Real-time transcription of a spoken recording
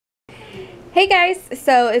Hey guys,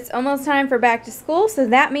 so it's almost time for back to school, so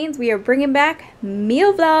that means we are bringing back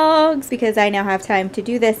meal vlogs because I now have time to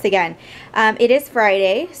do this again. It is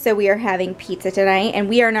Friday, so we are having pizza tonight, and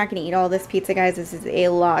we are not going to eat all this pizza, guys. This is a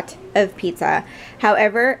lot of pizza.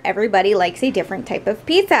 However, everybody likes a different type of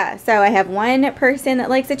pizza. So I have one person that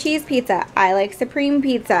likes a cheese pizza. I like supreme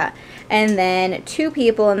pizza. And then two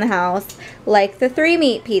people in the house like the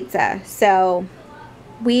 3-meat pizza. So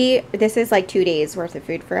this is like 2 days worth of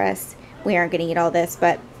food for us. We aren't going to eat all this,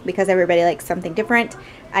 but because everybody likes something different,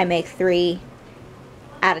 I make 3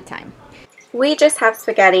 at a time. We just have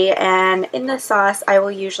spaghetti, and in the sauce, I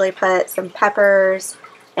will usually put some peppers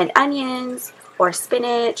and onions or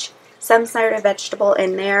spinach, some sort of vegetable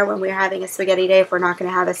in there when we're having a spaghetti day if we're not going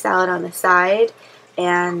to have a salad on the side,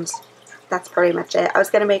 and that's pretty much it. I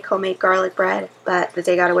was going to make homemade garlic bread, but the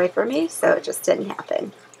day got away from me, so it just didn't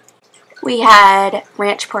happen. We had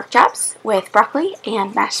ranch pork chops with broccoli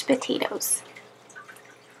and mashed potatoes.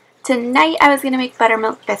 Tonight I was going to make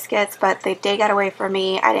buttermilk biscuits, but the day got away from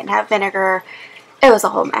me. I didn't have vinegar. It was a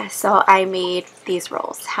whole mess, so I made these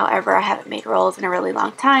rolls. However, I haven't made rolls in a really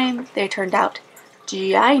long time. They turned out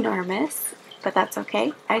ginormous, but that's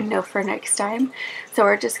okay. I know for next time. So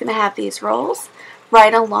we're just going to have these rolls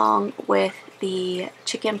right along with the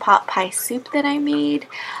chicken pot pie soup that I made.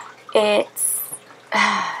 It's...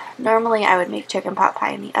 normally I would make chicken pot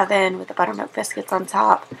pie in the oven with the buttermilk biscuits on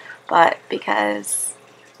top, but because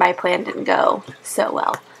my plan didn't go so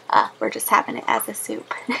well, we're just having it as a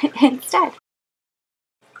soup instead.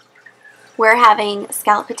 We're having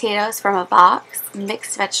scalloped potatoes from a box,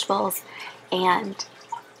 mixed vegetables, and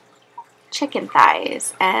chicken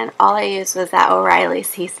thighs, and all I used was that O'Reilly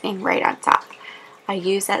seasoning right on top. I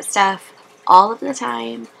use that stuff all of the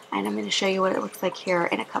time, and I'm going to show you what it looks like here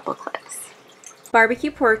in a couple clips.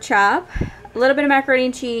 Barbecue pork chop, a little bit of macaroni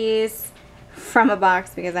and cheese from a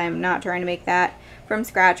box because I'm not trying to make that from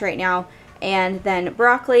scratch right now, and then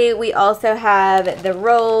broccoli. We also have the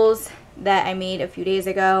rolls that I made a few days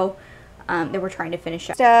ago that we're trying to finish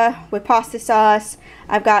up. With pasta sauce,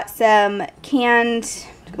 I've got some canned,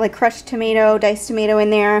 like crushed tomato, diced tomato in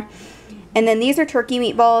there, and then these are turkey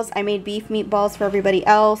meatballs. I made beef meatballs for everybody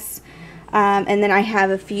else, and then I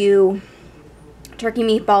have a few turkey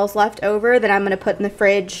meatballs left over that I'm going to put in the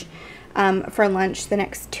fridge for lunch the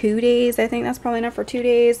next 2 days. I think that's probably enough for 2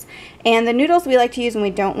 days. And the noodles we like to use when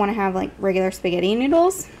we don't want to have like regular spaghetti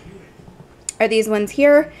noodles are these ones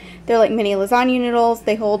here. They're like mini lasagna noodles.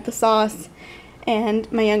 They hold the sauce,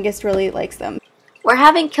 and my youngest really likes them. We're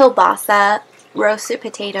having kielbasa, roasted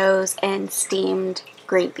potatoes, and steamed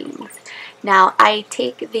green beans. Now I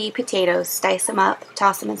take the potatoes, dice them up,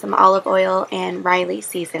 toss them in some olive oil and Riley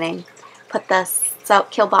seasoning. Put the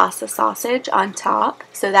kielbasa sausage on top,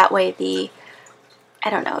 so that way I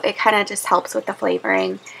don't know, it kind of just helps with the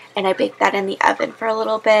flavoring, and I bake that in the oven for a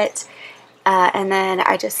little bit, and then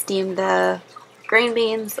I just steam the green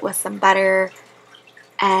beans with some butter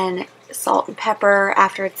and salt and pepper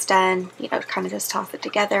after it's done, you know, kind of just toss it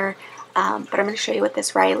together, but I'm going to show you what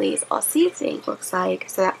this Riley's all seasoning looks like,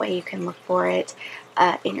 so that way you can look for it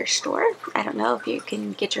in your store. I don't know if you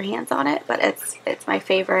can get your hands on it, but it's my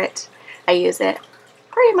favorite. I use it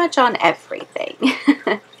pretty much on everything.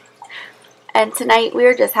 And tonight we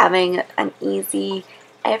are just having an easy,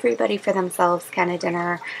 everybody for themselves kind of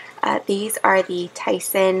dinner. These are the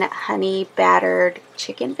Tyson honey battered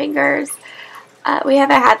chicken fingers. We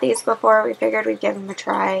haven't had these before. We figured we'd give them a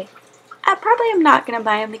try. I probably am not going to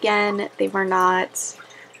buy them again. They were not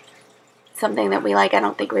something that we like. I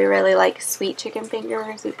don't think we really like sweet chicken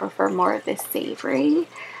fingers. We prefer more of this savory.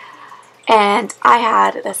 And I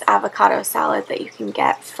had this avocado salad that you can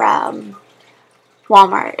get from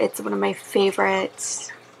Walmart. It's one of my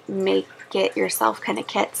favorite make-it-yourself kind of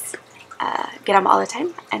kits. Get them all the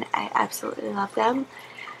time, and I absolutely love them.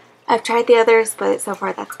 I've tried the others, but so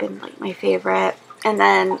far that's been like my favorite. And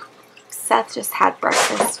then Seth just had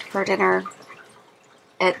breakfast for dinner.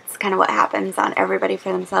 It's kind of what happens on everybody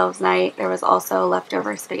for themselves night. There was also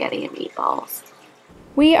leftover spaghetti and meatballs.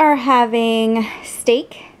 We are having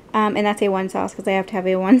steak. And that's A1 sauce because I have to have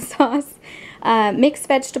A1 sauce. Mixed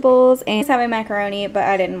vegetables, and having macaroni, but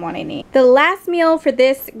I didn't want any. The last meal for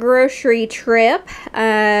this grocery trip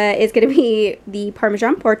is going to be the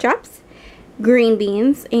Parmesan pork chops, green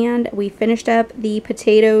beans, and we finished up the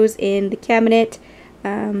potatoes in the cabinet.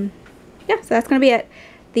 Yeah, so that's going to be it.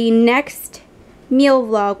 The next meal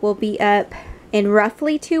vlog will be up in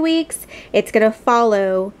roughly 2 weeks. It's going to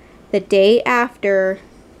follow the day after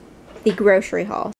the grocery haul.